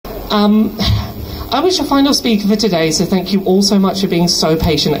I was your final speaker for today, so thank you all so much for being so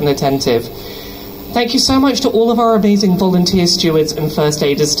patient and attentive. Thank you so much to all of our amazing volunteer stewards and first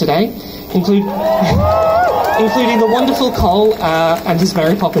aiders today, including the wonderful Cole and his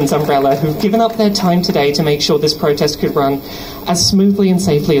Mary Poppins umbrella, who've given up their time today to make sure this protest could run as smoothly and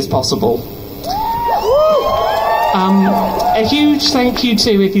safely as possible. A huge thank you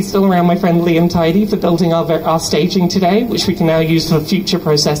to, if he's still around, my friend Liam Tidy for building our staging today, which we can now use for future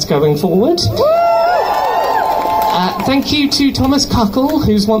process going forward. Thank you to Thomas Cuckle,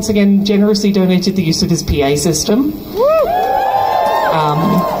 who's once again generously donated the use of his PA system.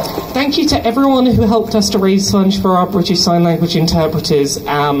 Thank you to everyone who helped us to raise funds for our British Sign Language interpreters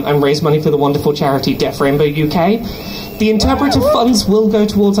and raise money for the wonderful charity Deaf Rainbow UK. The interpreter funds will go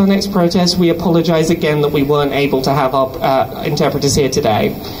towards our next protest. We apologise again that we weren't able to have our interpreters here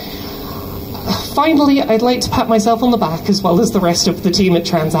today. Finally, I'd like to pat myself on the back, as well as the rest of the team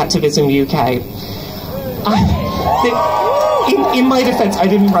at Activism UK. In my defence, I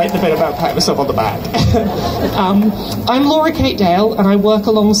didn't write the bit about patting myself on the back. I'm Laura Kate Dale, and I work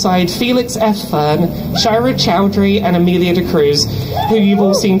alongside Felix F. Fern, Shira Chowdhury, and Amelia Decruz, who you've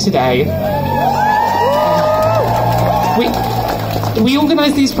all seen today. We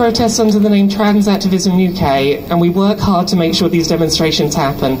organise these protests under the name Activism UK, and we work hard to make sure these demonstrations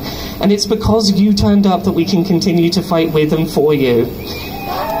happen. And it's because you turned up that we can continue to fight with and for you.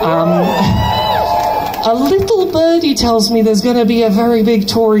 A little birdie tells me there's going to be a very big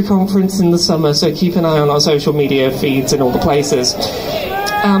Tory conference in the summer, so keep an eye on our social media feeds and all the places.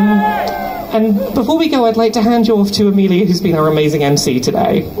 And before we go, I'd like to hand you off to Amelia, who's been our amazing MC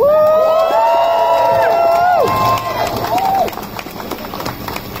today.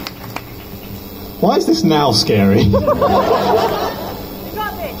 Why is this now scary?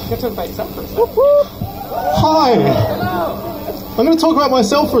 Hi! I'm going to talk about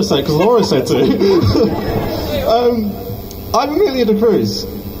myself for a sec, because Laura said to. I'm Amelia Decruz.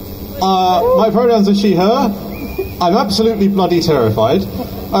 My pronouns are she, her. I'm absolutely bloody terrified.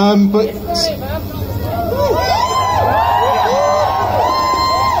 But...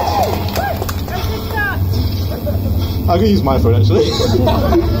 I can use my phone, actually.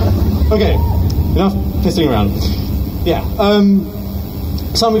 Okay. Enough pissing around. Yeah,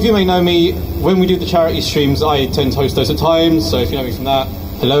 some of you may know me. When we do the charity streams, I tend to host those at times, so if you know me from that,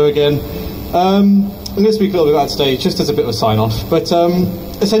 hello again. I'm going to speak a little bit about today, just as a bit of a sign-off. But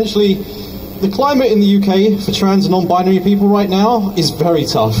essentially, the climate in the UK for trans and non-binary people right now is very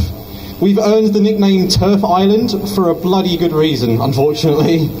tough. We've earned the nickname Turf Island for a bloody good reason,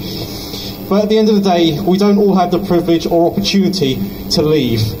 unfortunately. But at the end of the day, we don't all have the privilege or opportunity to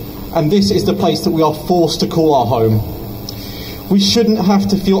leave. And this is the place that we are forced to call our home. We shouldn't have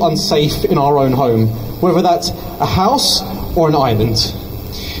to feel unsafe in our own home, whether that's a house or an island.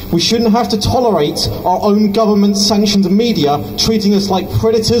 We shouldn't have to tolerate our own government-sanctioned media treating us like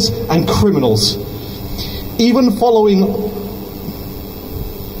predators and criminals. Even following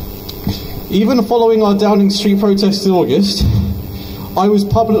our Downing Street protests in August, I was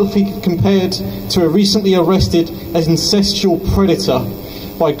publicly compared to a recently arrested incestual predator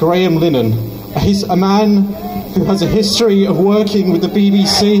by Graham Linnen, a man who has a history of working with the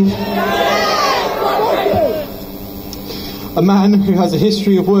BBC. A man who has a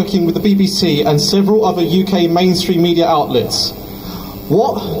history of working with the BBC and several other UK mainstream media outlets.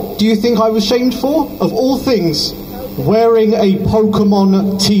 What do you think I was shamed for? Of all things, wearing a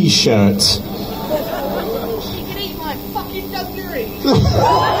Pokemon t-shirt. You can eat my fucking doggery.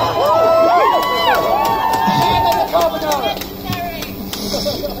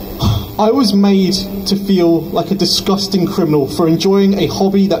 I was made to feel like a disgusting criminal for enjoying a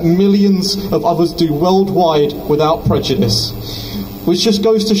hobby that millions of others do worldwide without prejudice, which just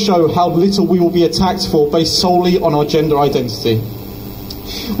goes to show how little we will be attacked for based solely on our gender identity.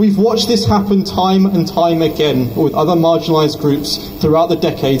 We've watched this happen time and time again with other marginalised groups throughout the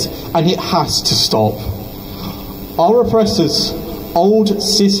decades, and it has to stop. Our oppressors, old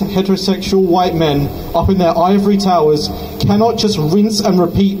cis heterosexual white men up in their ivory towers, cannot just rinse and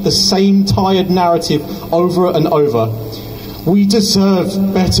repeat the same tired narrative over and over. We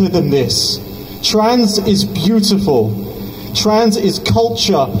deserve better than this. Trans is beautiful. Trans is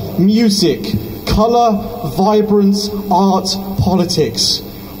culture, music, colour, vibrance, art, politics.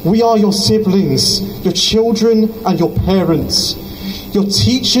 We are your siblings, your children and your parents, your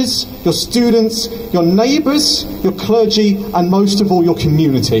teachers, your students, your neighbours, your clergy, and most of all, your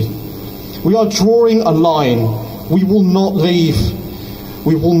community. We are drawing a line. We will not leave.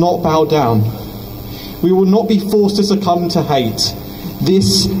 We will not bow down. We will not be forced to succumb to hate.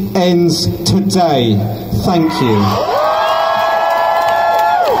 This ends today. Thank you.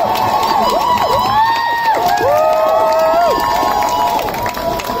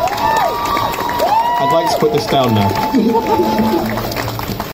 like to put this down now.